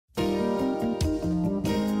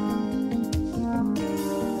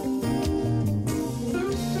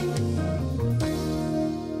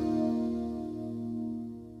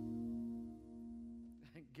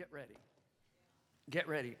Get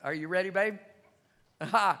ready. Are you ready, babe?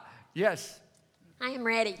 Aha, yes. I am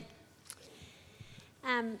ready.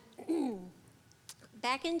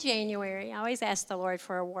 Back in January, I always ask the Lord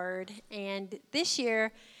for a word, and this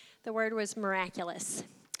year, the word was miraculous.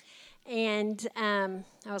 And I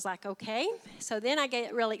was like, okay. So then I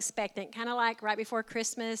get really expectant, kind of like right before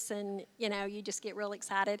Christmas, and, you just get real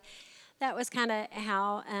excited. That was kind of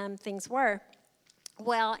how things were.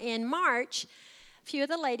 Well, in March, a few of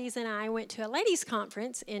the ladies and I went to a ladies'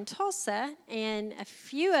 conference in Tulsa, and a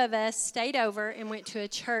few of us stayed over and went to a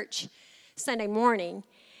church Sunday morning.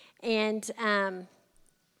 And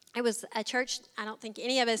it was a church I don't think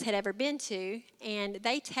any of us had ever been to, and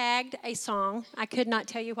they tagged a song. I could not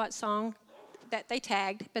tell you what song that they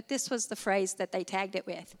tagged, but this was the phrase that they tagged it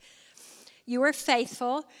with. You are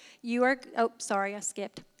faithful. I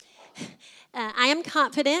skipped. I am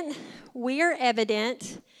confident. We are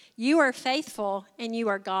evident. You are faithful, and you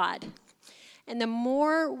are God. And the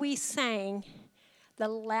more we sang, the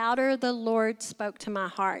louder the Lord spoke to my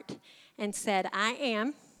heart and said, I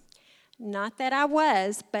am, not that I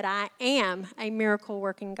was, but I am a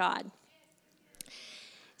miracle-working God.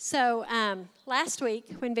 So last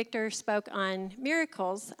week, when Victor spoke on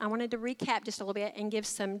miracles, I wanted to recap just a little bit and give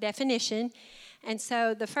some definition. And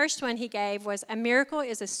so the first one he gave was, a miracle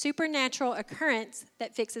is a supernatural occurrence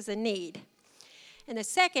that fixes a need. And the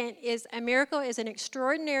second is, a miracle is an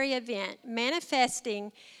extraordinary event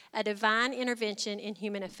manifesting a divine intervention in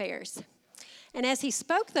human affairs. And as he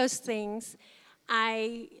spoke those things,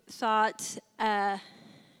 I thought,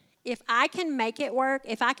 if I can make it work,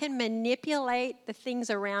 if I can manipulate the things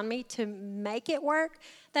around me to make it work,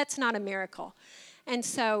 that's not a miracle. And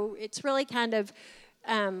so it's really kind of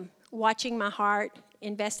watching my heart,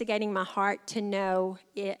 investigating my heart to know,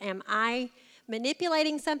 am I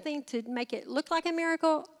manipulating something to make it look like a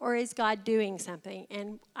miracle, or is God doing something?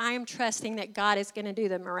 And I am trusting that God is going to do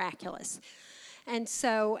the miraculous. And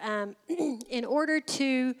so in order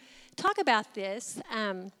to talk about this,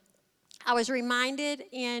 I was reminded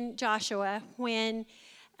in Joshua when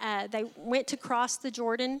they went to cross the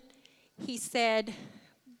Jordan, he said,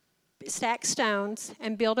 stack stones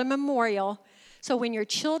and build a memorial so when your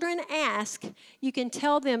children ask, you can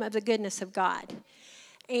tell them of the goodness of God.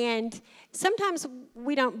 And sometimes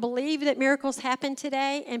we don't believe that miracles happen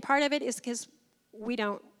today, and part of it is because we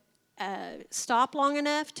don't stop long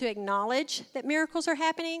enough to acknowledge that miracles are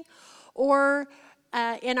happening, or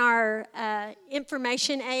in our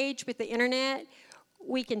information age with the internet,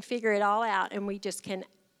 we can figure it all out, and we just can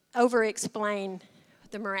over-explain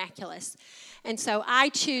the miraculous. And so I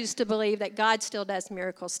choose to believe that God still does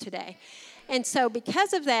miracles today. And so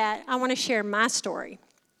because of that, I want to share my story.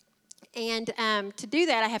 And to do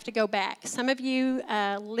that, I have to go back. Some of you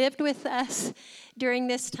lived with us during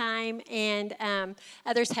this time, and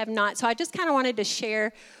others have not. So I just kind of wanted to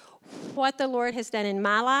share what the Lord has done in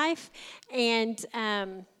my life. And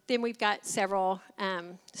then we've got several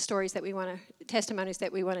testimonies that we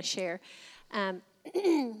want to share.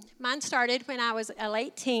 Mine started when I was a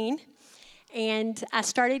late teen, and I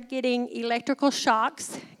started getting electrical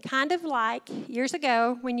shocks, kind of like years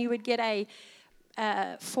ago when you would get a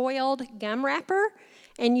foiled gum wrapper,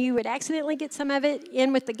 and you would accidentally get some of it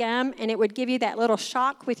in with the gum, and it would give you that little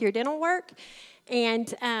shock with your dental work.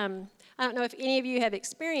 And I don't know if any of you have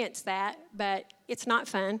experienced that, but it's not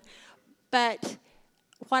fun. But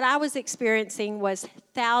what I was experiencing was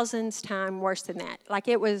thousands times worse than that. Like,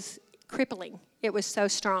 it was crippling. It was so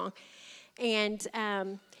strong. And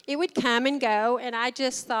it would come and go, and I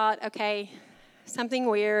just thought, okay, something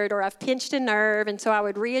weird, or I've pinched a nerve, and so I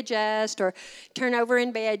would readjust or turn over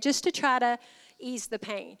in bed just to try to ease the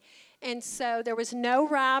pain. And so there was no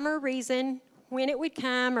rhyme or reason when it would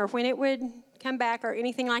come or when it would come back or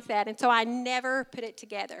anything like that, and so I never put it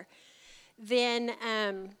together. Then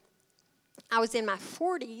I was in my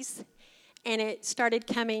 40s, and it started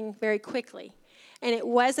coming very quickly. And it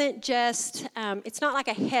wasn't just, it's not like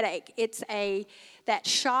a headache. It's that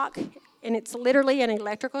shock, and it's literally an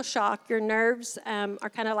electrical shock. Your nerves are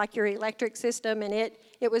kind of like your electric system, and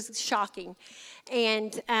it was shocking.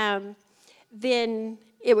 And then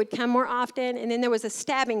it would come more often, and then there was a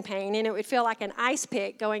stabbing pain, and it would feel like an ice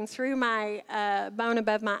pick going through my bone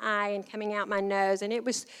above my eye and coming out my nose, and it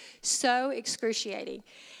was so excruciating.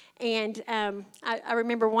 And I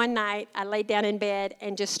remember one night I laid down in bed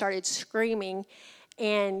and just started screaming,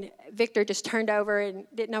 and Victor just turned over and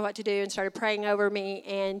didn't know what to do and started praying over me.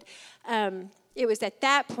 And it was at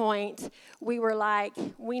that point we were like,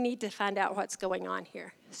 we need to find out what's going on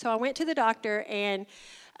here. So I went to the doctor, and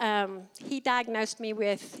he diagnosed me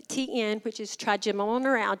with TN, which is trigeminal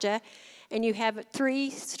neuralgia. and you have 3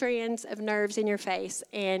 strands of nerves in your face,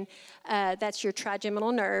 and that's your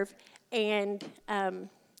trigeminal nerve, and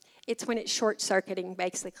it's when it's short-circuiting,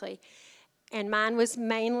 basically. And mine was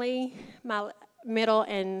mainly my middle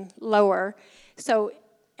and lower. So,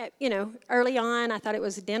 early on, I thought it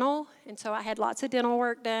was dental, and so I had lots of dental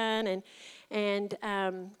work done,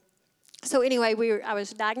 so anyway, I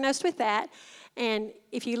was diagnosed with that. And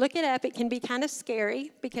if you look it up, it can be kind of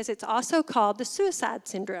scary because it's also called the suicide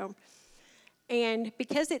syndrome. And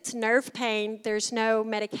because it's nerve pain, there's no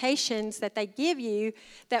medications that they give you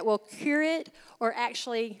that will cure it or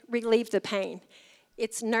actually relieve the pain.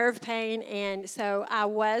 It's nerve pain, and so I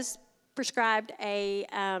was prescribed a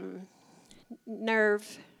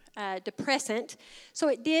nerve depressant. So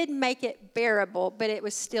it did make it bearable, but it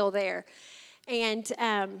was still there. And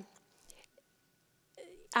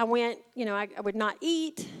I went, I would not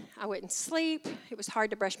eat, I wouldn't sleep, it was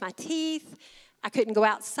hard to brush my teeth, I couldn't go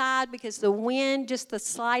outside because the wind, just the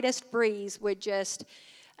slightest breeze would just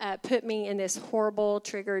put me in this horrible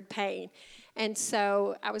triggered pain. And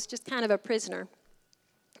so I was just kind of a prisoner.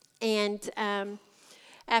 And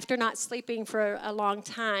after not sleeping for a long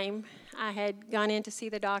time, I had gone in to see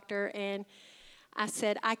the doctor, and I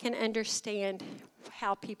said, I can understand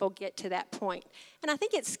how people get to that point. And I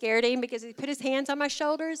think it scared him because he put his hands on my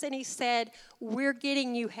shoulders and he said, we're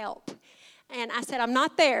getting you help. And I said, I'm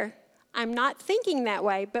not there. I'm not thinking that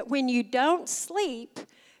way. But when you don't sleep,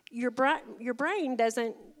 your brain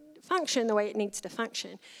doesn't function the way it needs to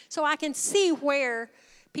function. So I can see where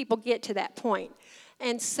people get to that point.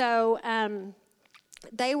 And so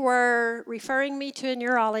they were referring me to a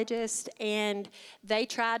neurologist, and they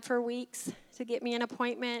tried for weeks to get me an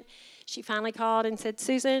appointment. She finally called and said,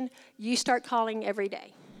 Susan, you start calling every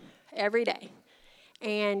day,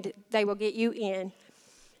 and they will get you in.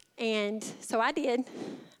 And so I did.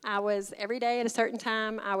 I was every day at a certain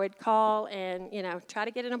time, I would call and, try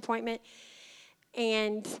to get an appointment.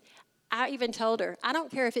 And I even told her, I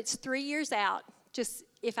don't care if it's 3 years out, just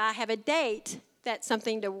if I have a date, that's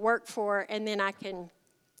something to work for, and then I can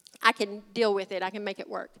deal with it. I can make it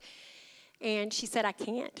work. And she said, I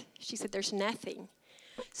can't. She said, there's nothing.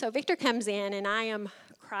 So Victor comes in, and I am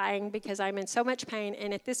crying because I'm in so much pain,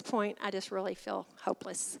 and at this point, I just really feel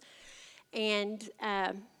hopeless. And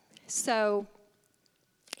so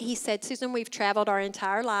he said, Susan, we've traveled our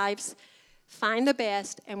entire lives. Find the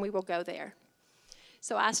best, and we will go there.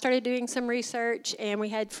 So I started doing some research, and we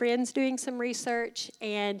had friends doing some research,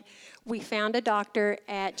 and we found a doctor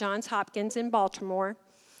at Johns Hopkins in Baltimore.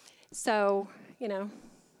 So,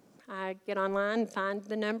 I get online, find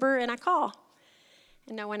the number, and I call,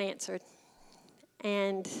 and no one answered.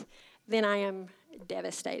 And then I am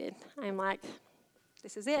devastated. I'm like,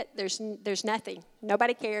 this is it. There's nothing.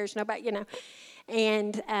 Nobody cares. Nobody,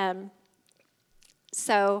 And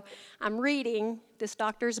so I'm reading this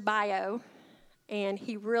doctor's bio, and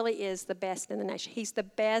he really is the best in the nation. He's the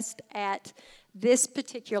best at this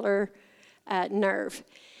particular nerve.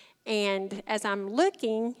 And as I'm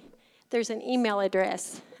looking, there's an email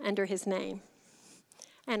address under his name.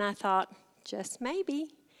 And I thought, just maybe.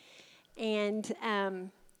 And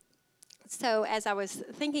so as I was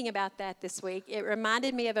thinking about that this week, it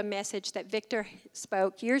reminded me of a message that Victor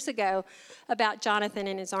spoke years ago about Jonathan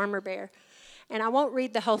and his armor bearer. And I won't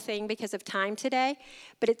read the whole thing because of time today,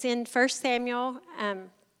 but it's in 1 Samuel,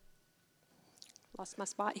 lost my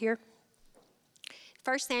spot here.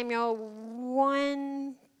 1 Samuel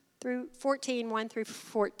 1 through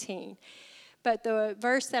 14. But the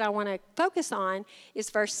verse that I want to focus on is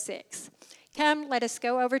verse 6. Come, let us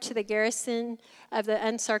go over to the garrison of the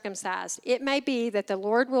uncircumcised. It may be that the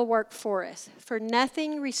Lord will work for us, for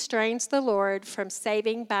nothing restrains the Lord from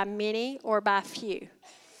saving by many or by few.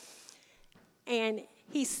 And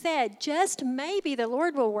he said, just maybe the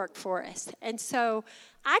Lord will work for us. And so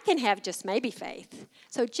I can have just maybe faith.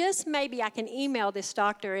 So just maybe I can email this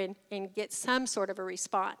doctor and get some sort of a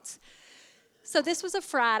response. So this was a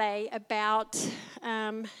Friday about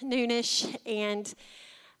noonish, and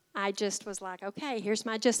I just was like, okay, here's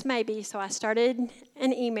my just maybe. So I started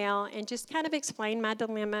an email and just kind of explained my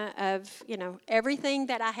dilemma of, everything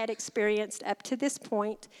that I had experienced up to this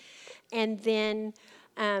point, and then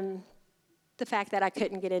the fact that I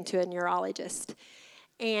couldn't get into a neurologist.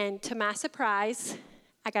 And to my surprise,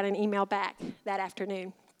 I got an email back that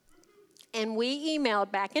afternoon. And we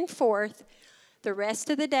emailed back and forth the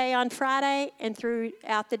rest of the day on Friday and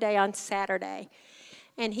throughout the day on Saturday.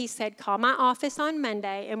 And he said, call my office on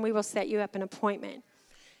Monday and we will set you up an appointment.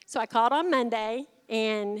 So I called on Monday,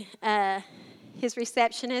 and his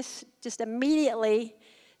receptionist just immediately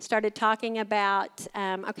started talking about,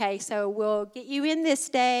 okay, so we'll get you in this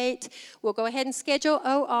date. We'll go ahead and schedule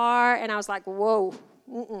OR. And I was like, whoa,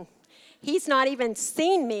 he's not even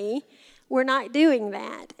seen me. We're not doing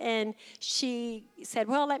that. And she said,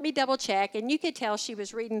 well, let me double check. And you could tell she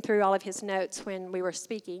was reading through all of his notes when we were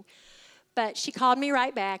speaking. But she called me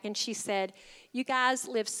right back and she said, you guys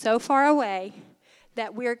live so far away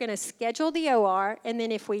that we're going to schedule the OR, and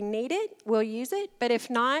then if we need it, we'll use it. But if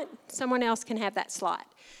not, someone else can have that slot.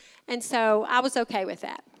 And so I was okay with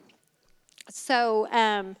that.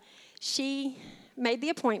 So she made the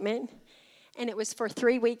appointment, and it was for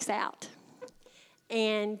 3 weeks out.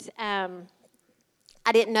 And I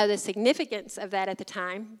didn't know the significance of that at the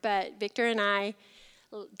time, but Victor and I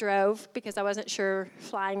drove because I wasn't sure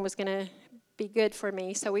flying was going to be good for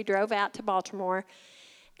me. So we drove out to Baltimore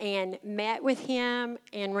and met with him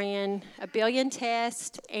and ran a billion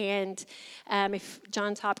tests. And if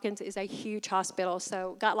Johns Hopkins is a huge hospital,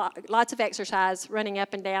 so got lots of exercise running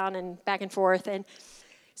up and down and back and forth. And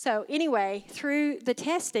so anyway, through the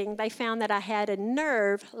testing, they found that I had a a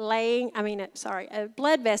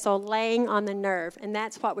blood vessel laying on the nerve, and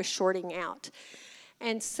that's what was shorting out.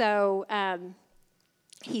 And so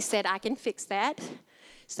he said, I can fix that.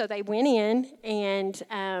 So they went in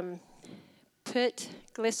and put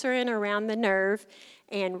glycerin around the nerve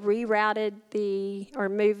and rerouted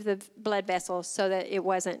moved the blood vessels so that it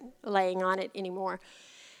wasn't laying on it anymore.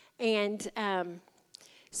 And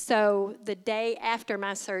so the day after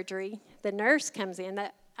my surgery, the nurse comes in,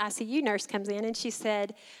 the ICU nurse comes in, and she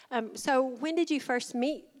said, so when did you first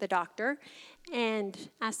meet the doctor? And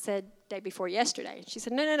I said, day before yesterday. And she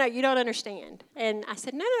said, no, you don't understand. And I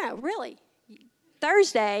said, no, really.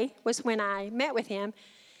 Thursday was when I met with him.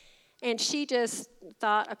 And she just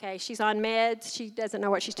thought, okay, she's on meds. She doesn't know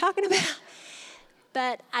what she's talking about.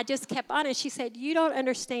 But I just kept on, and she said, you don't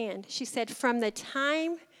understand. She said, from the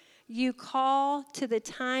time you call to the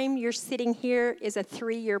time you're sitting here is a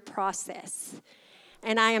 3-year process.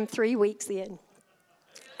 And I am 3 weeks in.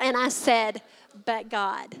 And I said, but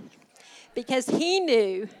God. Because he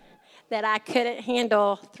knew that I couldn't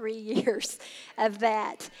handle 3 years of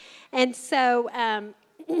that. And so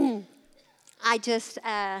I just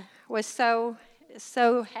was so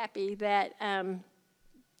happy that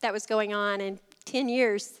that was going on. And 10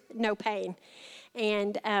 years, no pain.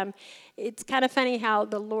 And it's kind of funny how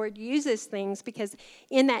the Lord uses things, because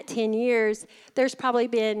in that 10 years, there's probably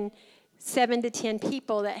been 7 to 10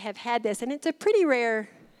 people that have had this. And it's a pretty rare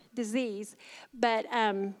disease, but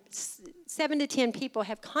 7 to 10 people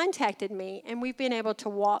have contacted me, and we've been able to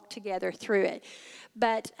walk together through it.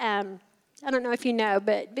 But I don't know if you know,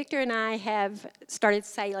 but Victor and I have started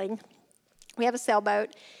sailing. We have a sailboat,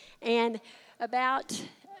 and about,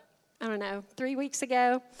 3 weeks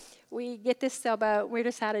ago, we get this sailboat. We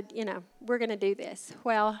decided, we're going to do this.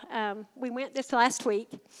 Well, we went this last week,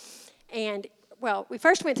 and we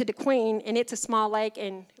first went to DeQueen, and it's a small lake,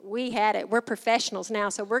 and we had it. We're professionals now,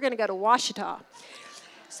 so we're going to go to Ouachita.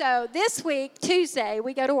 So this week, Tuesday,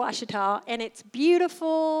 we go to Ouachita, and it's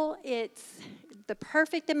beautiful. It's the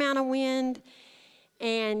perfect amount of wind.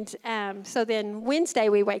 And so then Wednesday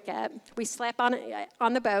we wake up. We slept on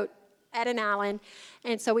the boat at an island.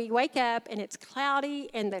 And so we wake up, and it's cloudy,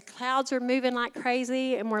 and the clouds are moving like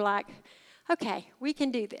crazy. And we're like, okay, we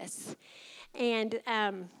can do this. And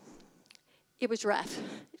it was rough.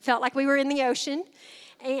 It felt like we were in the ocean.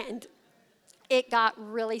 And it got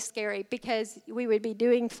really scary because we would be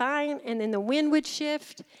doing fine, and then the wind would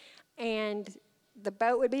shift, and the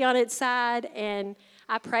boat would be on its side. And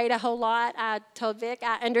I prayed a whole lot. I told Vic,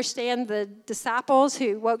 I understand the disciples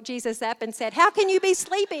who woke Jesus up and said, how can you be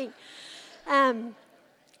sleeping?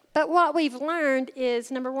 But what we've learned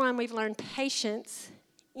is, number one, we've learned patience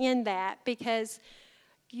in that, because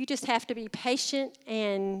you just have to be patient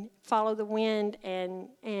and follow the wind and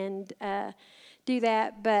do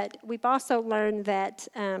that. But we've also learned that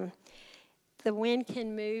the wind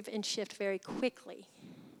can move and shift very quickly.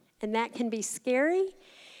 And that can be scary,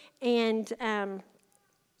 and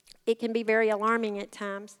it can be very alarming at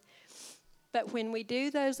times. But when we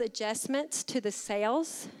do those adjustments to the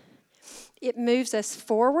sails, it moves us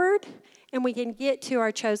forward, and we can get to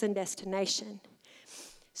our chosen destination.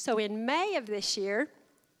 So in May of this year,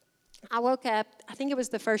 I woke up, I think it was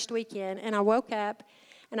the first weekend, and I woke up,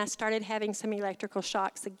 and I started having some electrical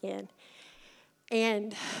shocks again.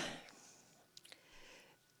 And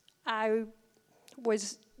I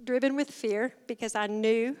was driven with fear because I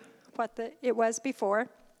knew what it was before.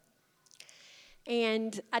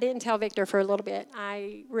 And I didn't tell Victor for a little bit.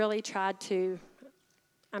 I really tried to.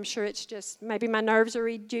 I'm sure it's just maybe my nerves are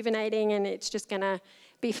rejuvenating, and it's just going to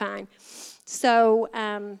be fine. So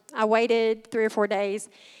I waited 3 or 4 days,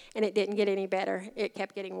 and it didn't get any better. It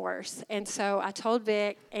kept getting worse. And so I told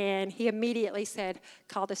Vic, and he immediately said,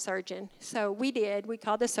 call the surgeon. So we did. We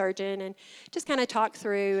called the surgeon and just kind of talked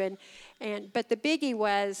through. But the biggie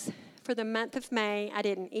was, for the month of May, I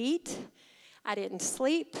didn't eat. I didn't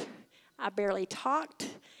sleep. I barely talked.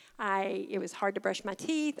 It was hard to brush my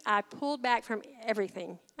teeth. I pulled back from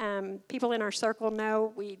everything. People in our circle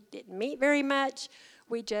know we didn't meet very much.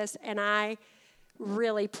 And I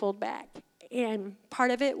really pulled back. And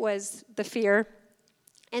part of it was the fear,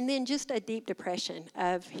 and then just a deep depression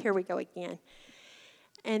of, here we go again.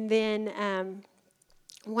 And then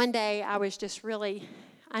one day I was just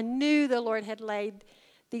I knew the Lord had laid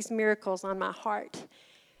these miracles on my heart.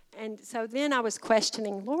 And so then I was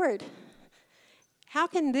questioning, Lord, how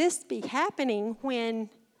can this be happening when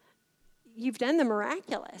you've done the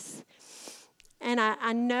miraculous? And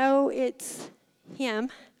I know it's Him,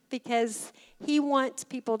 because He wants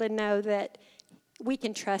people to know that we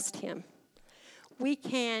can trust Him. We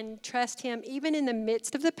can trust Him even in the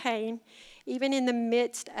midst of the pain, even in the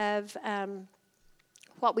midst of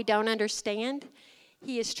what we don't understand.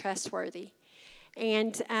 He is trustworthy.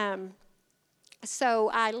 And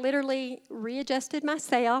so I literally readjusted my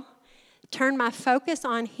sail, turned my focus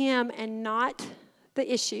on Him and not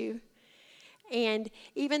the issue. And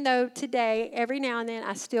even though today, every now and then,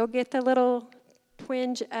 I still get the little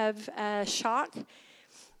twinge of shock,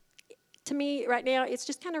 to me right now, it's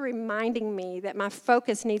just kind of reminding me that my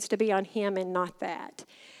focus needs to be on Him and not that.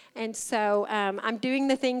 And so I'm doing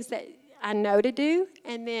the things that I know to do,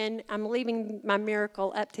 and then I'm leaving my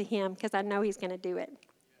miracle up to Him because I know He's going to do it.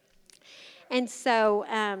 And so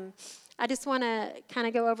I just want to kind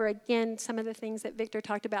of go over again some of the things that Victor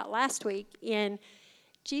talked about last week. In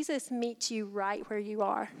Jesus meets you right where you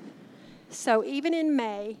are. So even in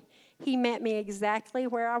May, He met me exactly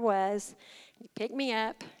where I was. He picked me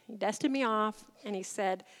up, He dusted me off, and He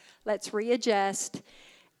said, let's readjust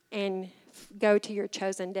and go to your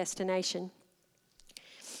chosen destination.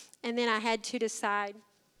 And then I had to decide,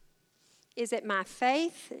 is it my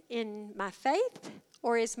faith in my faith,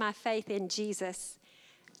 or is my faith in Jesus?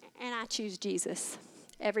 And I choose Jesus.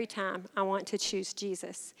 Every time I want to choose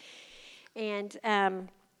Jesus. And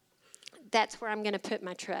that's where I'm going to put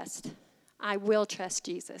my trust. I will trust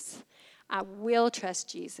Jesus. I will trust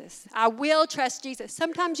Jesus. I will trust Jesus.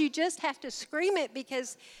 Sometimes you just have to scream it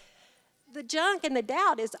because the junk and the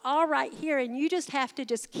doubt is all right here, and you just have to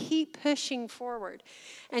just keep pushing forward.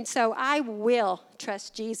 And so I will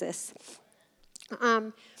trust Jesus.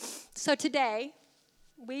 So today,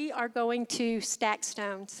 we are going to stack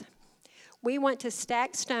stones. We want to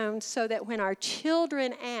stack stones so that when our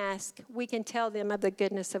children ask, we can tell them of the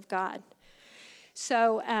goodness of God.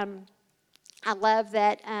 So I love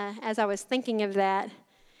that as I was thinking of that,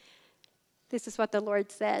 this is what the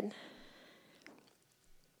Lord said.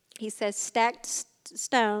 He says, stack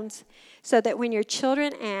stones so that when your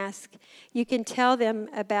children ask, you can tell them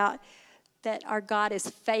about that our God is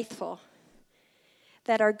faithful,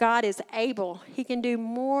 that our God is able. He can do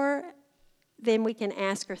more than we can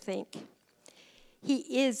ask or think.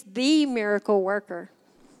 He is the miracle worker,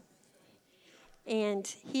 and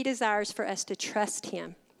He desires for us to trust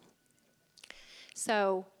Him.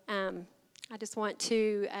 So I just want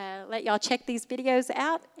to let y'all check these videos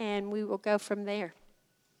out, and we will go from there.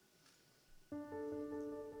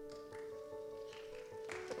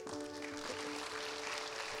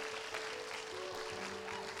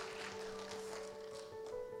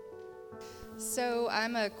 So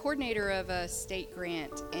I'm a coordinator of a state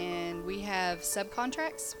grant, and we have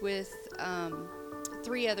subcontracts with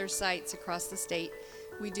 3 other sites across the state.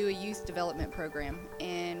 We do a youth development program,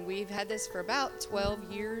 and we've had this for about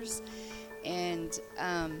 12 years, and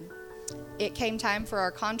it came time for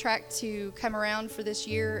our contract to come around for this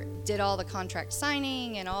year, did all the contract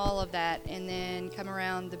signing and all of that, and then come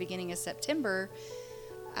around the beginning of September,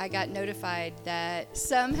 I got notified that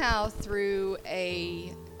somehow through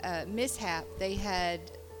a mishap, they had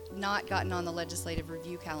not gotten on the legislative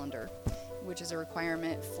review calendar, which is a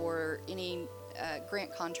requirement for any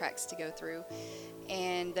grant contracts to go through,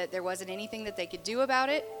 and that there wasn't anything that they could do about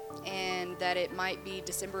it, and that it might be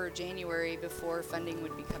December or January before funding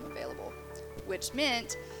would become available, which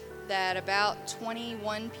meant that about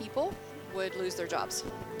 21 people would lose their jobs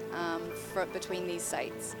between these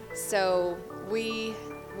sites. So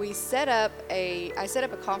I set up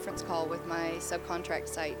a conference call with my subcontract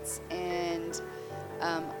sites, and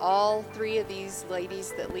all 3 of these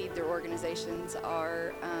ladies that lead their organizations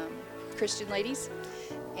are Christian ladies,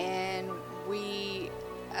 and we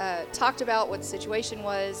talked about what the situation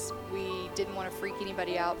was. We didn't want to freak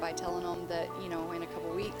anybody out by telling them that, in a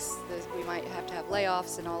couple weeks that we might have to have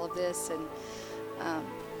layoffs and all of this. And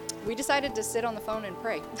we decided to sit on the phone and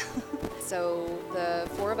pray. So the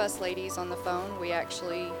 4 of us ladies on the phone, we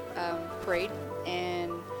actually prayed,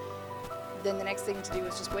 and then the next thing to do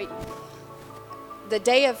was just wait. The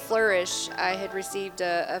day of Flourish, I had received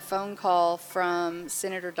a phone call from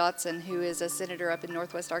Senator Dotson, who is a senator up in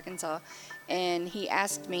Northwest Arkansas, and he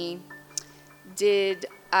asked me, did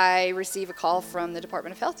I receive a call from the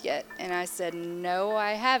Department of Health yet? And I said, no,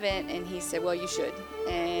 I haven't. And he said, well, you should.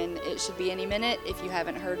 And it should be any minute. If you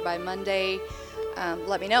haven't heard by Monday,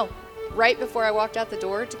 let me know. Right before I walked out the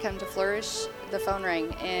door to come to Flourish, the phone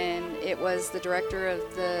rang, and it was the director of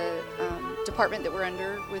the department that we're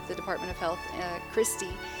under with the Department of Health, Christy.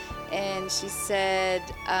 And she said,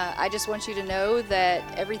 I just want you to know that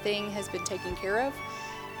everything has been taken care of,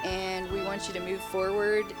 and we want you to move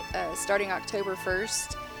forward starting October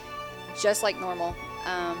 1st, just like normal.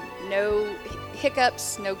 No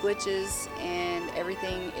hiccups, no glitches, and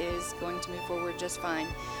everything is going to move forward just fine.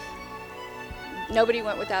 Nobody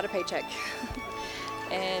went without a paycheck.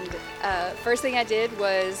 And first thing I did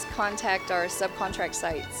was contact our subcontract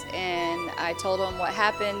sites, and I told them what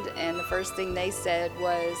happened, and the first thing they said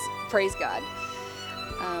was, praise God.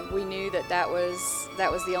 We knew that was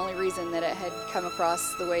the only reason that it had come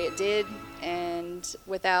across the way it did, and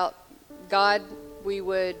without God, we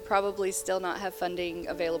would probably still not have funding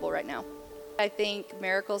available right now. I think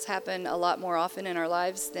miracles happen a lot more often in our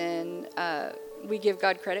lives than we give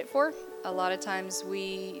God credit for. A lot of times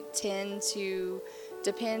we tend to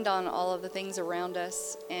depend on all of the things around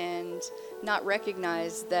us and not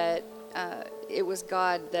recognize that it was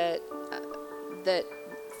God that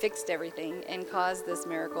fixed everything and caused this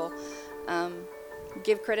miracle.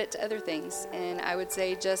 Give credit to other things, and I would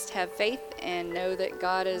say just have faith and know that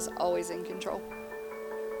God is always in control.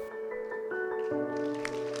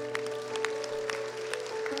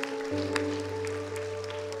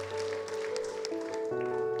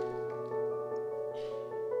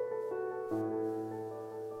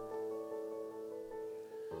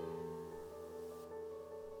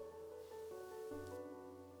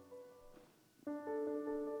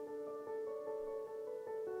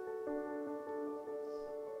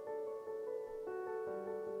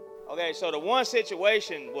 Okay, so the one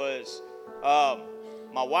situation was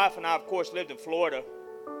my wife and I, of course, lived in Florida,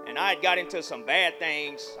 and I had got into some bad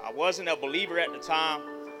things. I wasn't a believer at the time,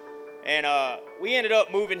 and we ended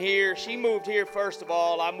up moving here. She moved here first of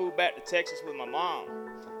all. I moved back to Texas with my mom,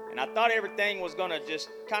 and I thought everything was going to just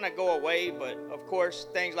kind of go away, but, of course,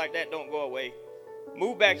 things like that don't go away.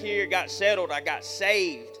 Moved back here, got settled. I got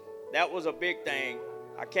saved. That was a big thing.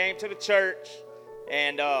 I came to the church,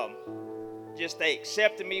 and just they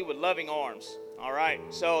accepted me with loving arms. All right,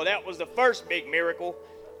 so that was the first big miracle.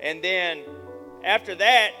 And then after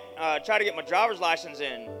that, tried to get my driver's license,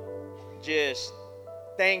 and just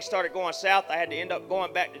things started going south. I had to end up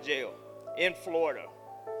going back to jail in Florida.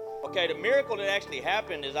 Okay, the miracle that actually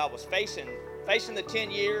happened is I was facing the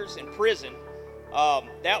 10 years in prison.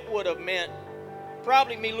 That would have meant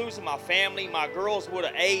probably me losing my family. My girls would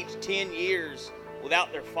have aged 10 years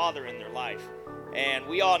without their father in their life. And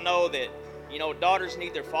we all know that, you know, daughters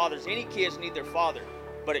need their fathers. Any kids need their father,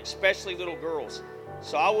 but especially little girls.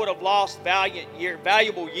 So I would have lost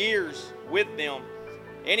valuable years with them.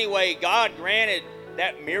 Anyway, God granted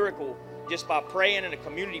that miracle just by praying and the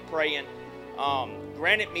community praying.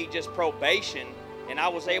 Granted me just probation, and I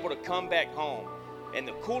was able to come back home. And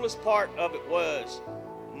the coolest part of it was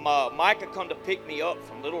Micah come to pick me up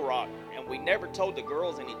from Little Rock, and we never told the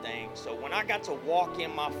girls anything. So when I got to walk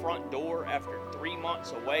in my front door after 3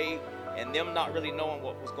 months away and them not really knowing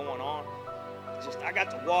what was going on, I got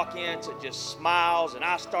to walk in to just smiles, and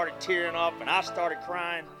I started tearing up and I started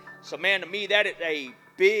crying. So man, to me, that is a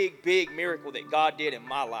big, big miracle that God did in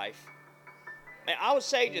my life. And I would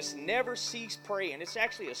say just never cease praying. It's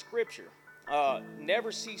actually a scripture.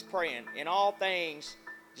 Never cease praying. In all things,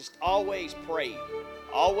 just always pray.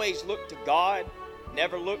 Always look to God.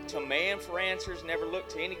 Never look to man for answers. Never look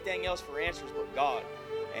to anything else for answers but God.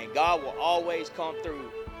 And God will always come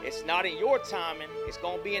through. It's not in your timing. It's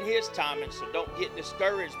going to be in His timing. So don't get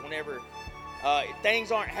discouraged whenever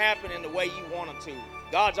things aren't happening the way you want them to.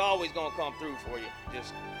 God's always going to come through for you.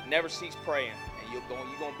 Just never cease praying, and you're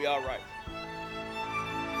going to be all right.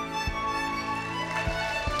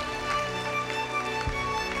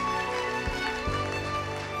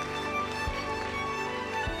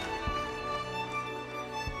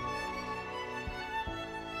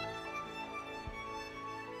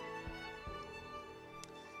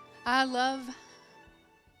 I love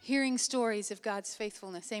hearing stories of God's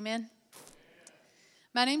faithfulness. Amen.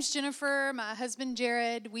 My name's Jennifer, my husband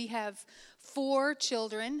Jared. We have 4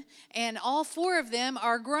 children, and all 4 of them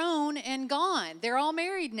are grown and gone. They're all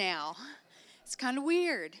married now. It's kind of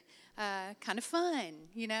weird, kind of fun,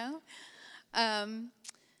 you know? But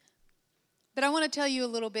I want to tell you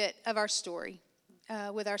a little bit of our story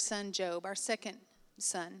with our son Job, our second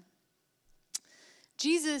son.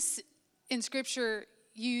 Jesus in Scripture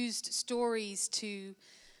used stories to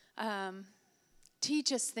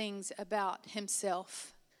teach us things about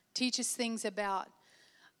himself, teach us things about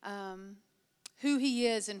who he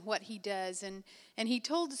is and what he does. And he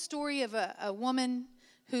told the story of a woman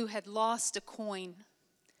who had lost a coin.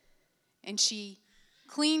 And she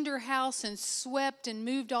cleaned her house and swept and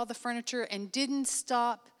moved all the furniture and didn't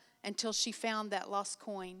stop until she found that lost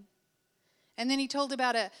coin. And then he told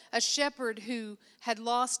about a shepherd who had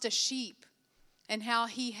lost a sheep and how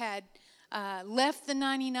he had left the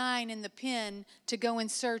 99 in the pen to go in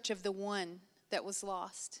search of the one that was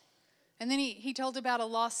lost. And then he told about a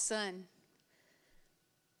lost son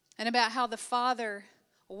and about how the father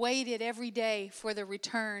waited every day for the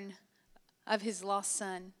return of his lost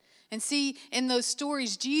son. And see, in those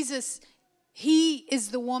stories, Jesus, he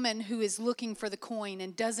is the one who is looking for the coin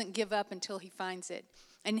and doesn't give up until he finds it.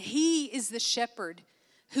 And he is the shepherd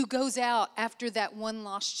who goes out after that one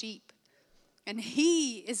lost sheep. And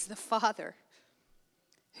he is the father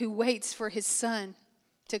who waits for his son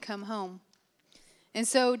to come home. And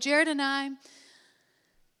so Jared and I,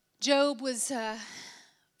 Job was,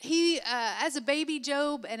 as a baby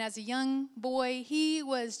Job and as a young boy, he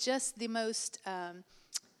was just the most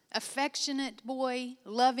affectionate boy,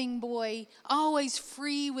 loving boy, always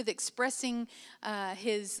free with expressing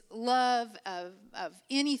his love of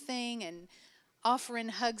anything and offering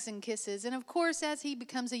hugs and kisses. And of course, as he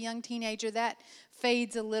becomes a young teenager, that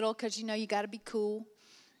fades a little because, you got to be cool.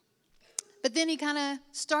 But then he kind of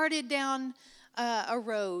started down a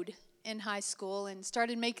road in high school and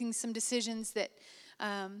started making some decisions that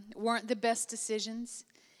weren't the best decisions.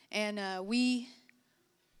 And we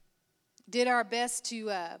did our best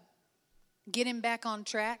to get him back on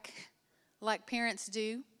track like parents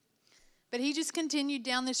do. But he just continued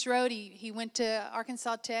down this road. He went to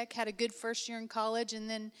Arkansas Tech, had a good first year in college, and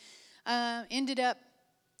then ended up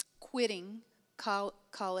quitting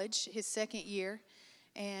college his second year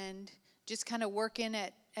and just kind of working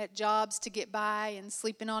at jobs to get by and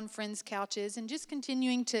sleeping on friends' couches and just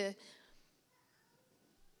continuing to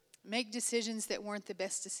make decisions that weren't the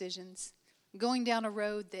best decisions, going down a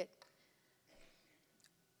road that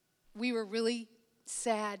we were really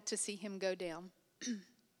sad to see him go down.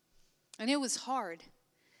 And it was hard.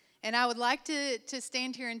 And I would like to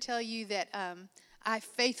stand here and tell you that I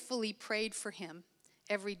faithfully prayed for him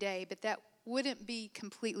every day, but that wouldn't be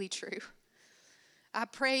completely true. I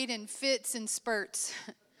prayed in fits and spurts.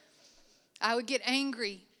 I would get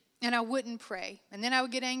angry and I wouldn't pray. And then I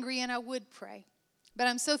would get angry and I would pray. But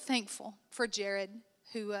I'm so thankful for Jared,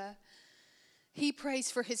 who he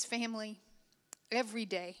prays for his family every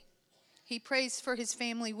day. He prays for his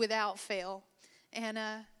family without fail. And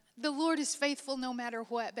the Lord is faithful no matter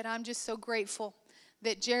what, but I'm just so grateful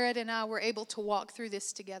that Jared and I were able to walk through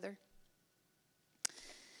this together.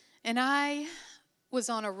 And I was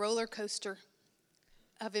on a roller coaster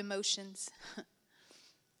of emotions.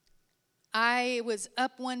 I was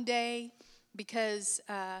up one day because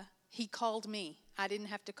he called me. I didn't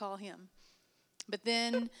have to call him. But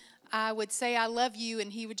then I would say, I love you,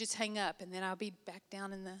 and he would just hang up, and then I'll be back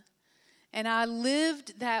down in the... And I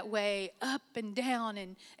lived that way up and down,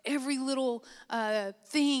 and every little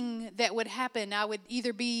thing that would happen, I would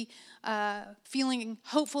either be feeling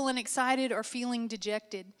hopeful and excited or feeling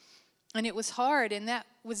dejected. And it was hard, and that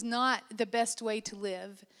was not the best way to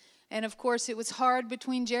live. And, of course, it was hard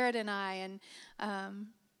between Jared and I. And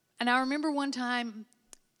I remember one time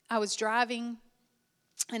I was driving,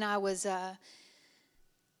 and I was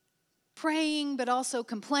praying but also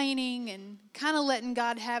complaining and kind of letting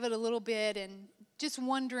God have it a little bit and just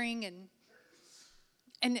wondering.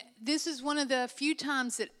 And this is one of the few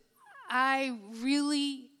times that I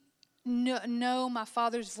really know my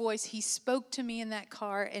Father's voice. He spoke to me in that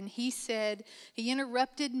car, and he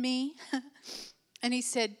interrupted me, and he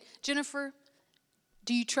said, Jennifer,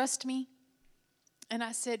 do you trust me? And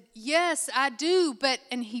I said, yes, I do,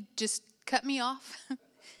 and he just cut me off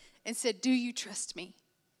and said, do you trust me?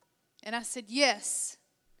 And I said, yes,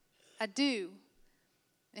 I do.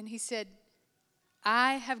 And he said,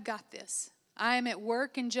 I have got this. I am at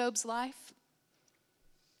work in Job's life.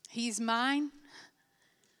 He's mine.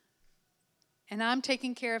 And I'm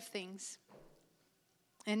taking care of things.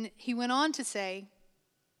 And he went on to say,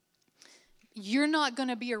 you're not going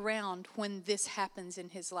to be around when this happens in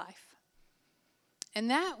his life. And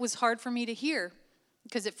that was hard for me to hear,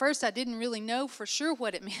 because at first I didn't really know for sure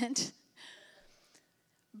what it meant.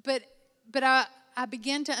 But I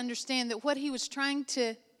began to understand that what he was trying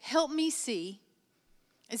to help me see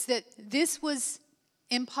is that this was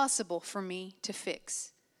impossible for me to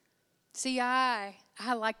fix. See, I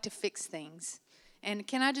like to fix things. And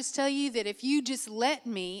can I just tell you that if you just let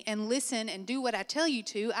me and listen and do what I tell you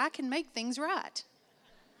to, I can make things right.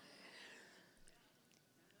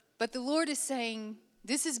 But the Lord is saying,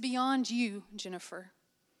 this is beyond you, Jennifer.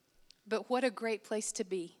 But what a great place to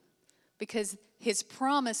be. Because his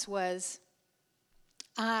promise was,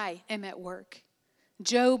 I am at work.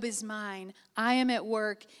 Job is mine. I am at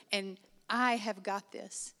work, and I have got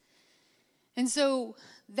this. And so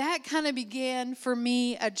that kind of began for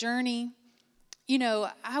me a journey. You know,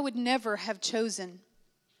 I would never have chosen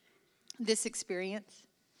this experience.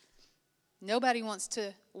 Nobody wants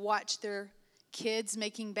to watch their kids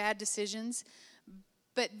making bad decisions.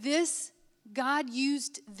 But God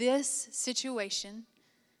used this situation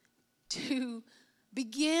to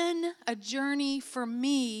begin a journey for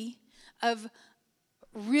me of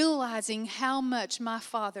realizing how much my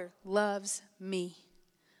Father loves me.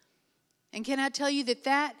 And can I tell you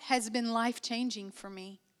that has been life-changing for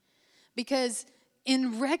me? Because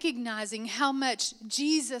in recognizing how much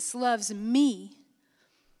Jesus loves me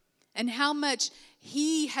and how much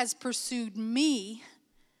he has pursued me,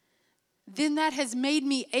 then that has made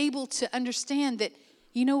me able to understand that,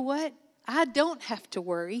 you know what? I don't have to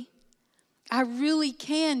worry. I really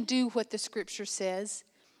can do what the scripture says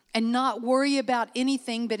and not worry about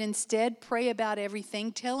anything, but instead pray about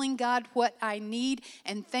everything, telling God what I need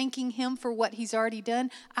and thanking him for what he's already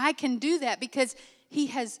done. I can do that because he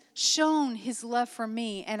has shown his love for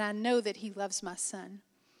me, and I know that he loves my son.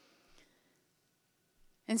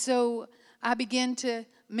 And so I began to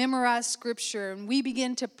memorize scripture, and we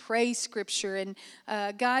began to pray scripture. And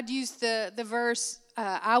God used the verse,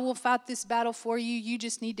 I will fight this battle for you. You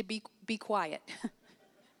just need to be quiet.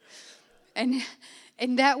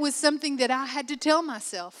 And that was something that I had to tell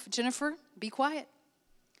myself. Jennifer, be quiet.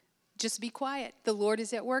 Just be quiet. The Lord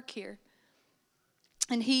is at work here.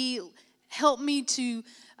 And he helped me to,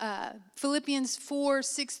 Philippians 4,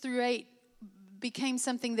 6 through 8 became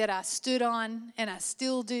something that I stood on, and I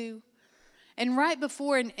still do. And right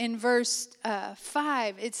before in verse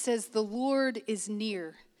 5, it says, the Lord is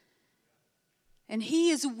near. And he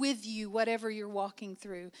is with you, whatever you're walking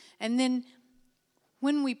through. And then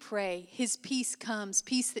when we pray, his peace comes,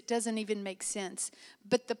 peace that doesn't even make sense.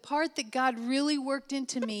 But the part that God really worked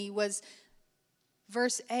into me was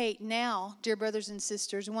verse 8. Now, dear brothers and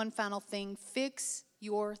sisters, one final thing, fix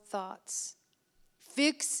your thoughts.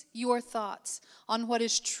 Fix your thoughts on what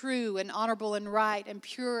is true and honorable and right and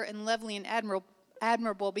pure and lovely and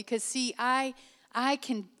admirable. Because, see, I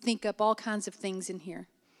can think up all kinds of things in here.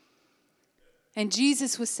 And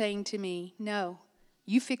Jesus was saying to me, no,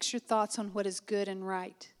 you fix your thoughts on what is good and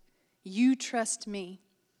right. You trust me.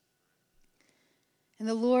 And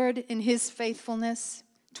the Lord, in his faithfulness,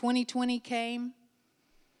 2020 came.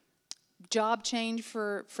 Job change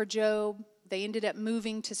for Job. They ended up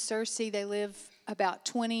moving to Searcy. They live about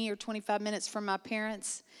 20 or 25 minutes from my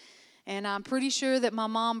parents. And I'm pretty sure that my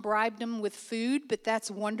mom bribed them with food, but that's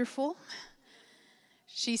wonderful.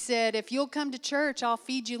 She said, if you'll come to church, I'll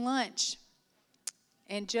feed you lunch.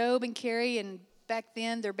 And Job and Carrie, and back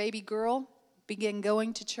then their baby girl, began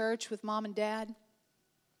going to church with mom and dad.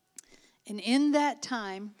 And in that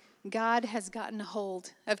time, God has gotten a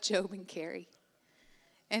hold of Job and Carrie.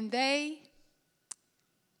 And they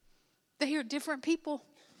are different people.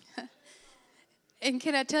 And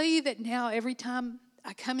can I tell you that now every time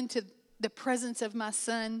I come into the presence of my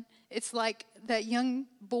son, it's like that young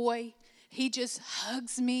boy, he just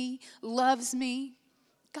hugs me, loves me.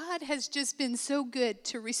 God has just been so good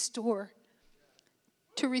to restore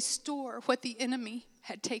what the enemy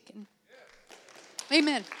had taken.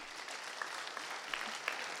 Amen.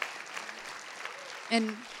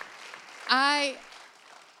 And I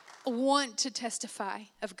want to testify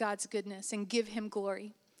of God's goodness and give him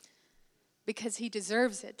glory because he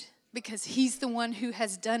deserves it, because he's the one who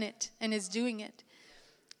has done it and is doing it.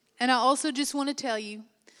 And I also just want to tell you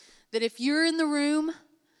that if you're in the room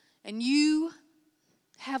and you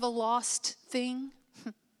have a lost thing,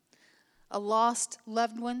 a lost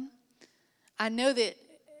loved one, I know that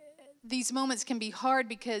these moments can be hard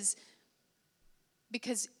because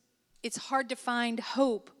it's hard to find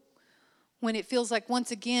hope when it feels like once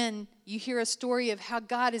again you hear a story of how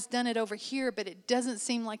God has done it over here, but it doesn't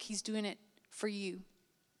seem like he's doing it for you.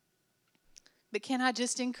 But can I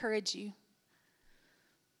just encourage you?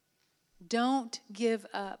 Don't give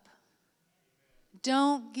up.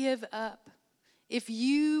 Don't give up. if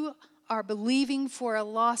you are believing for a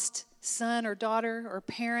lost son or daughter or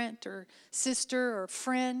parent or sister or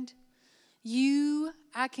friend,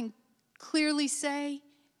 I can clearly say,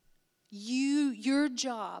 your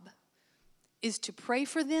job is to pray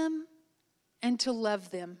for them and to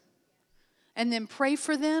love them. And then pray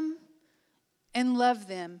for them and love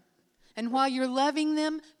them. And while you're loving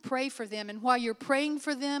them, pray for them. And while you're praying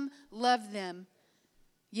for them, love them.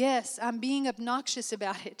 Yes, I'm being obnoxious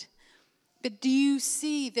about it. But do you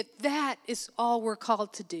see that is all we're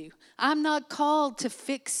called to do? I'm not called to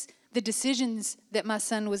fix the decisions that my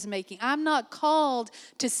son was making. I'm not called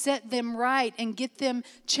to set them right and get them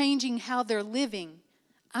changing how they're living.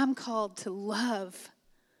 I'm called to love,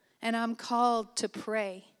 and I'm called to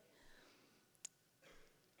pray.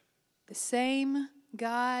 The same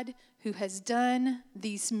God who has done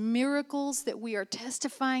these miracles that we are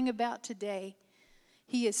testifying about today,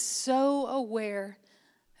 He is so aware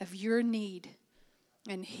of your need,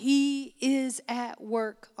 and He is at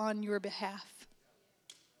work on your behalf.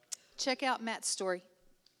 Check out Matt's story.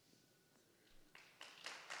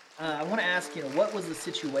 I want to ask, what was the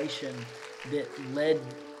situation that led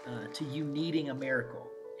to you needing a miracle?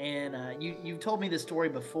 And you've told me this story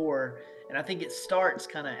before, and I think it starts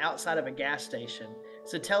kind of outside of a gas station.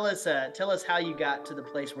 So tell us how you got to the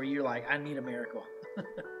place where you're like, I need a miracle.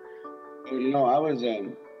 I was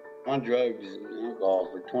on drugs and alcohol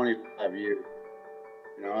for 25 years.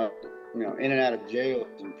 In and out of jail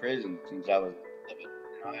and prison since I was 11.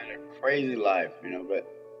 I had a crazy life, but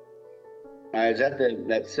I was at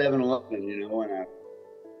that 7-Eleven, and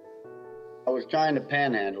I was trying to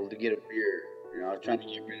panhandle to get a beer. I was trying to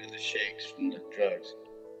get rid of the shakes from the drugs.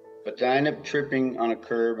 But I ended up tripping on a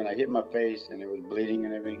curb, and I hit my face, and it was bleeding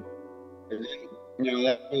and everything. And then,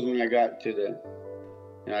 that was when I got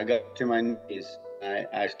to my knees.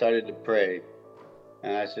 I started to pray,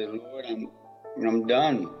 and I said, Lord, I'm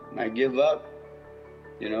done. I give up,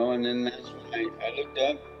 and then that's when I looked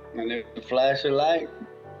up, and there was a flash of light.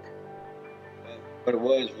 What it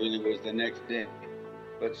was really was the next day.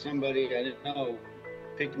 But somebody I didn't know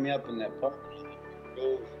picked me up in that parking lot and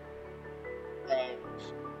drove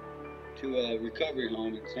to a recovery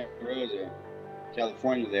home in Santa Rosa,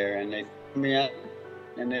 California there, and they threw me out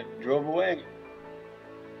and they drove away.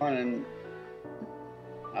 And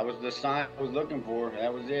I was the sign I was looking for.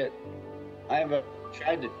 That was it. I have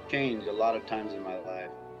tried to change a lot of times in my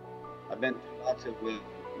life. I've been through lots of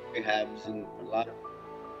rehabs and a lot of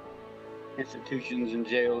institutions and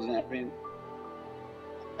jails, and I've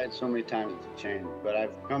had so many times to change. But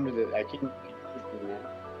I've come to I keep conclusion that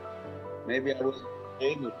maybe I wasn't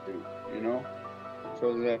able to,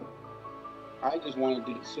 so that I just wanted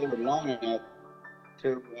to get sober long enough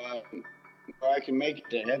to where I can make it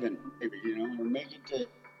to heaven, maybe, or make it to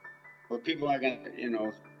where people aren't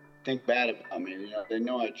gonna, think bad about me. They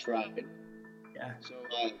know I tried. Yeah. So,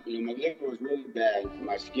 my liver was really bad.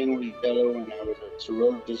 My skin was yellow, and I was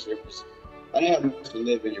cirrhosis. I didn't have much to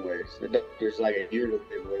live anyways. The doctor's like a year to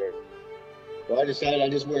live, whatever. So I decided I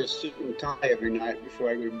just wear a suit and tie every night before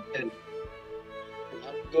I go to bed. And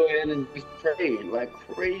I would go ahead and just pray like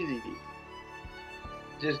crazy,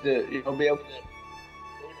 just to be able to go to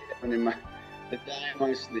heaven to die in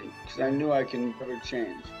my sleep, because I knew I can never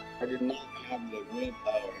change. I did not have the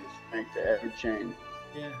willpower and strength to ever change.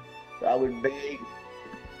 Yeah. So I would beg,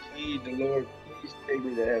 plead the Lord, please take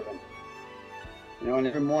me to heaven. And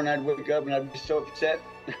every morning I'd wake up and I'd be so upset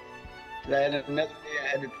because I had another day I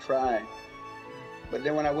had to try. But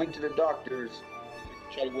then when I went to the doctors,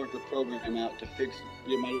 I tried to work a program out to get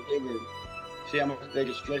my liver, see how much they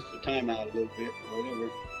could stretch the time out a little bit or whatever.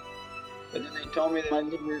 But then they told me that my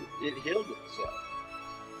liver, it healed itself.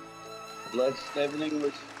 Blood, everything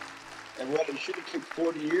was, and what it should have took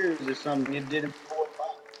 40 years or something, it did in 4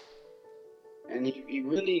 months. And he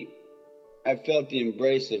really, I felt the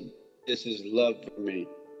embrace of this is love for me.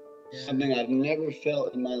 Yeah. Something I've never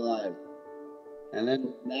felt in my life. And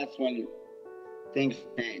then that's when things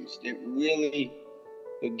changed. It really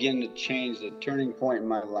began to change, the turning point in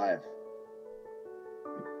my life.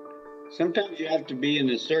 Sometimes you have to be in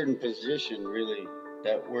a certain position, really,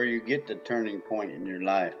 where you get the turning point in your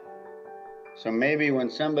life. So maybe when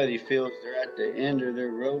somebody feels they're at the end of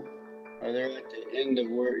their rope, or they're at the end of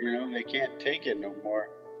where, they can't take it no more,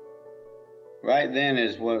 right then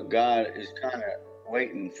is what God is kind of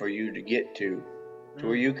waiting for you to get to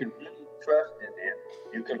where you can really trust in Him.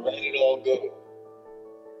 You can let it all go.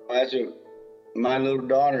 That's my little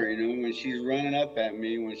daughter, when she's running up at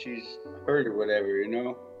me, when she's hurt or whatever,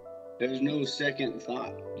 there's no second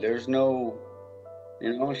thought. There's no,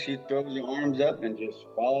 she throws her arms up and just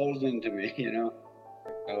falls into me,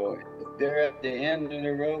 So if they're at the end of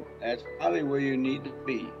the rope, that's probably where you need to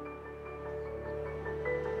be.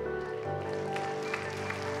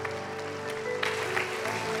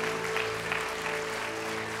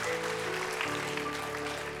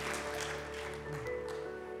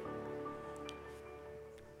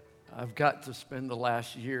 I've got to spend the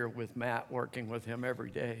last year with Matt, working with him every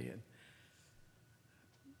day. And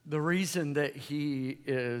the reason that he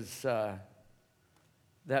is,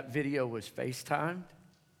 that video was FaceTimed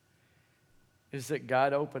is that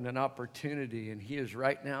God opened an opportunity, and he is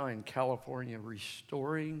right now in California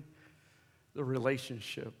restoring the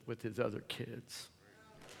relationship with his other kids.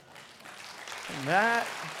 And that,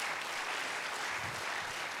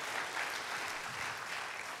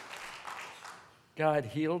 God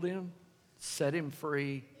healed him, set him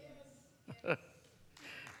free,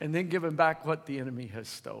 and then give him back what the enemy has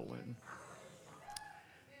stolen.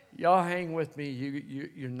 Y'all hang with me.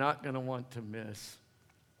 You're not going to want to miss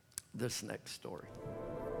this next story.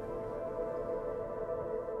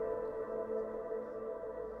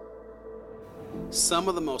 Some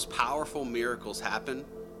of the most powerful miracles happen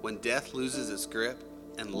when death loses its grip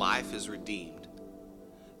and life is redeemed.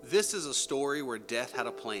 This is a story where death had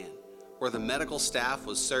a plan, where the medical staff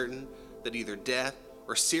was certain that either death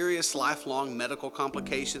or serious lifelong medical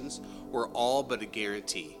complications were all but a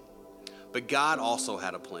guarantee. But God also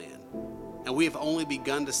had a plan, and we have only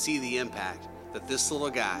begun to see the impact that this little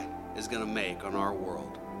guy is going to make on our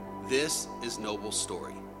world. This is Noble's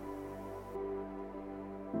story.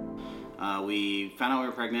 We found out we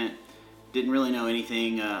were pregnant, didn't really know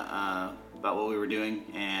anything about what we were doing,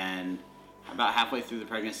 and about halfway through the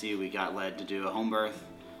pregnancy we got led to do a home birth,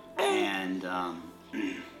 and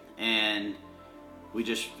we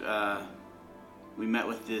just we met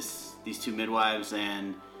with these two midwives,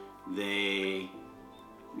 and they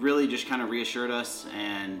really just kind of reassured us.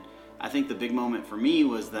 And I think the big moment for me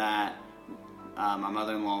was that my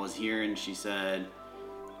mother-in-law was here, and she said,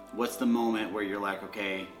 what's the moment where you're like,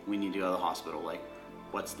 okay, we need to go to the hospital? Like,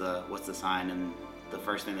 what's the sign? And the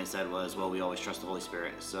first thing they said was, well, we always trust the Holy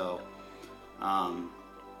Spirit. So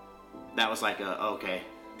that was like okay,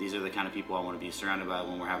 these are the kind of people I want to be surrounded by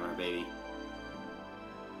when we're having our baby.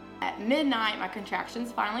 At midnight, my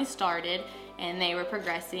contractions finally started, and they were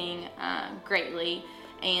progressing greatly.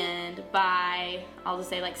 And by, I'll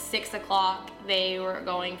just say like 6 o'clock, they were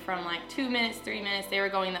going from like 2 minutes, 3 minutes, they were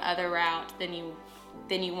going the other route than you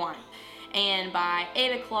want. And by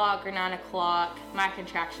 8 o'clock or 9 o'clock, my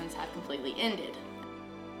contractions had completely ended.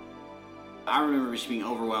 I remember just being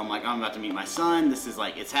overwhelmed, like, I'm about to meet my son, this is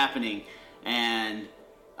like, it's happening. And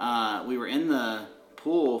we were in the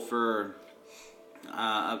pool for,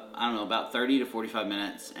 I don't know, about 30 to 45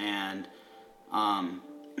 minutes, and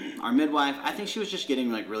our midwife, I think she was just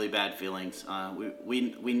getting like really bad feelings.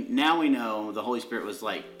 We know the Holy Spirit was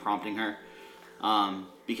like prompting her,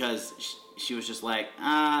 because she was just like,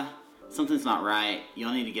 something's not right,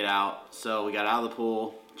 you'll need to get out. So we got out of the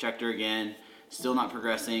pool, checked her again, still not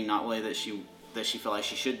progressing, not the way that she felt like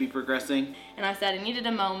she should be progressing. And I said I needed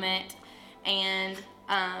a moment, and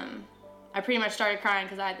I pretty much started crying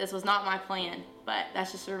because this was not my plan, but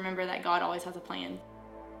that's just to remember that God always has a plan.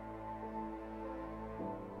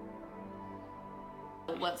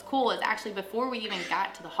 What's cool is actually before we even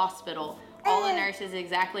got to the hospital, all the nurses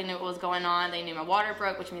exactly knew what was going on. They knew my water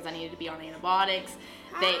broke, which means I needed to be on antibiotics.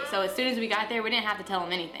 So as soon as we got there, we didn't have to tell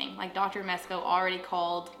them anything. Like Dr. Mesco already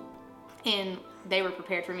called, and they were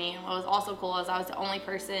prepared for me. And what was also cool is I was the only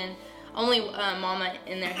mama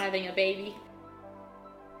in there having a baby.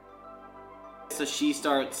 So she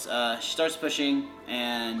starts pushing,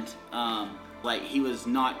 and like he was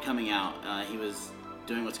not coming out. He was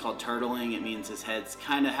doing what's called turtling. It means his head's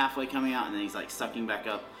kind of halfway coming out, and then he's like sucking back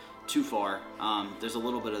up too far. There's a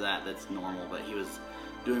little bit of that's normal, but he was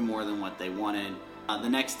doing more than what they wanted. The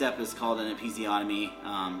next step is called an episiotomy.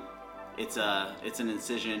 It's an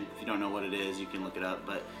incision. If you don't know what it is, you can look it up.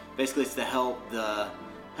 But basically, it's to help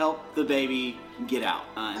the baby get out,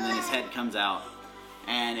 and then his head comes out.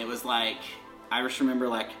 And it was like, I just remember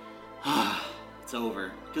like, it's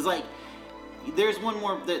over, because like there's one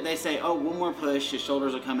more. They say, oh, one more push, his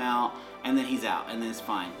shoulders will come out, and then he's out, and then it's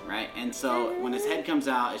fine, right? And so when his head comes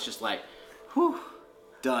out, it's just like, whew,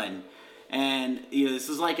 done. And this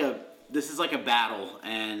is like a battle,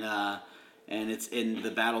 and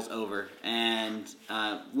the battle's over. And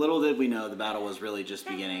little did we know the battle was really just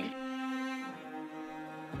beginning.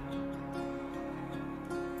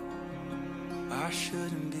 I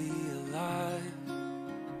shouldn't be alive.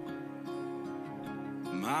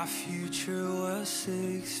 My future was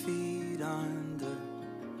 6 feet under,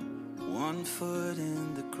 1 foot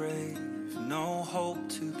in the grave, no hope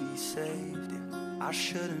to be saved. I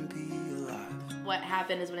shouldn't be alive. What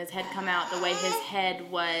happened is when his head come out, the way his head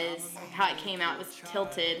was, how it came out was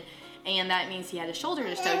tilted, and that means he had a shoulder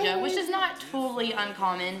dystocia, which is not totally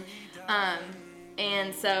uncommon.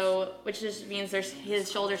 And so, which just means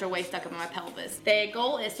his shoulders are way stuck up in my pelvis. The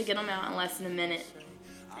goal is to get him out in less than a minute.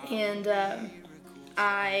 And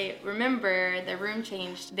I remember the room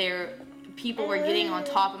changed. People were getting on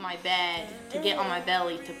top of my bed to get on my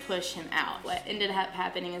belly to push him out. What ended up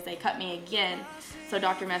happening is they cut me again so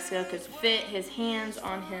Dr. Mesco could fit his hands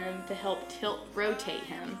on him to help rotate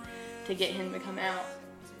him to get him to come out.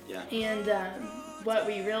 Yeah. And what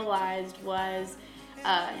we realized was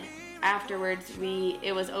afterwards,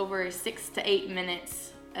 it was over 6 to 8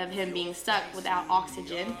 minutes of him being stuck without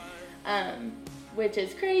oxygen, which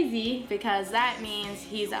is crazy because that means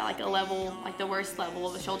he's at like a level, like the worst level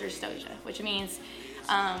of a shoulder dystocia, which means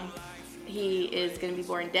he is going to be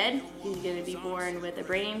born dead. He's going to be born with a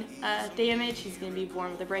brain damage. He's going to be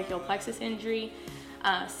born with a brachial plexus injury,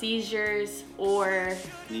 seizures, or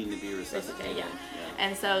Needing to be resuscitated. Yeah.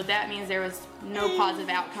 And so that means there was no positive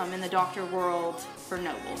outcome in the doctor world for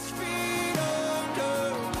Noble.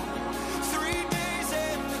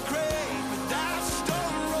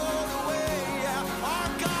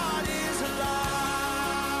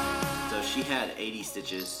 So she had 80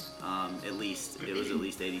 stitches, at least. It was at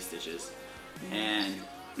least 80 stitches. And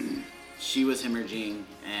she was hemorrhaging,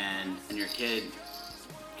 and your kid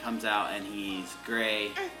comes out and he's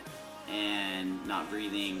gray and not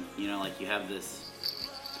breathing. You know, like you have this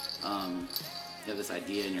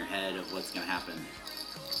idea in your head of what's going to happen,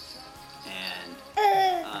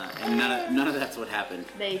 and none of that's what happened.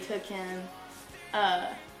 They took him.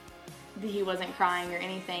 He wasn't crying or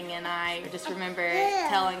anything, and I just remember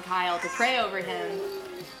telling Kyle to pray over him,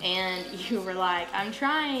 and you were like, "I'm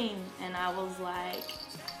trying," and I was like,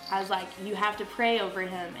 "You have to pray over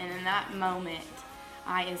him," and in that moment,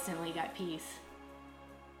 I instantly got peace.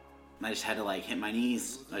 I just had to like hit my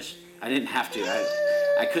knees. I didn't have to.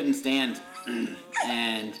 I couldn't stand,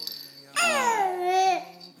 and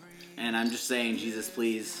I'm just saying, Jesus,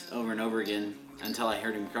 please, over and over again until I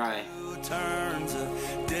heard him cry. Turns a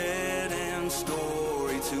dead end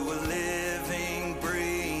story to a living,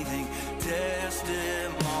 breathing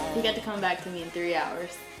testimony. He got to come back to me in 3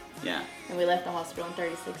 hours. Yeah. And we left the hospital in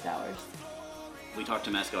 36 hours. We talked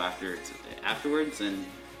to Mesco afterwards, and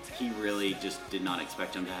he really just did not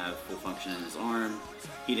expect him to have full function in his arm.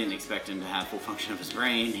 He didn't expect him to have full function of his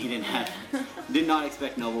brain. He did not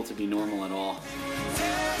expect Noble to be normal at all.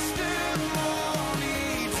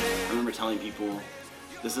 I remember telling people,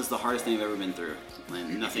 this is the hardest thing I've ever been through,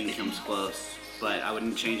 and nothing comes close, but I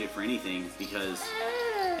wouldn't change it for anything, because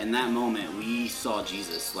in that moment we saw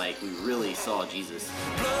Jesus. Like, we really saw Jesus.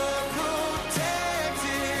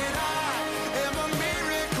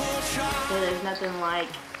 So there's nothing like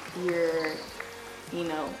your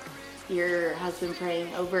husband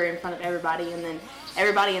praying over in front of everybody, and then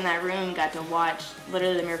everybody in that room got to watch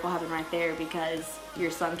literally the miracle happen right there because your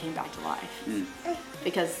son came back to life.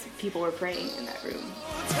 Because people were praying in that room.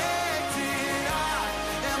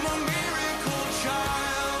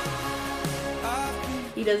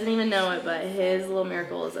 He doesn't even know it, but his little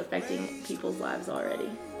miracle is affecting people's lives already.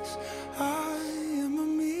 I am a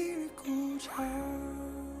miracle child.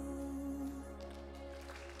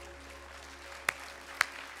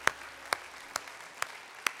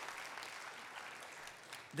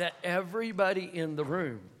 That everybody in the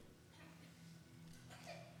room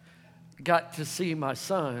got to see my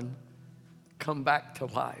son come back to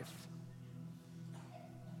life.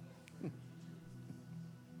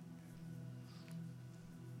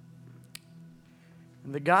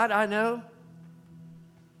 And the God I know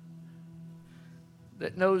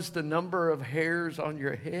that knows the number of hairs on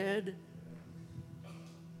your head,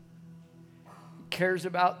 cares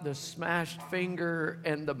about the smashed finger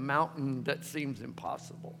and the mountain that seems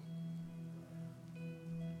impossible.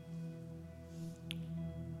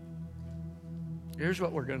 Here's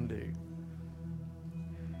what we're going to do.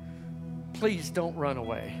 Please don't run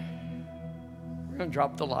away. We're going to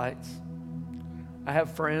drop the lights. I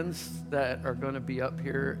have friends that are going to be up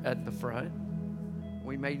here at the front.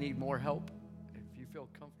 We may need more help if you feel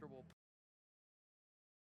comfortable.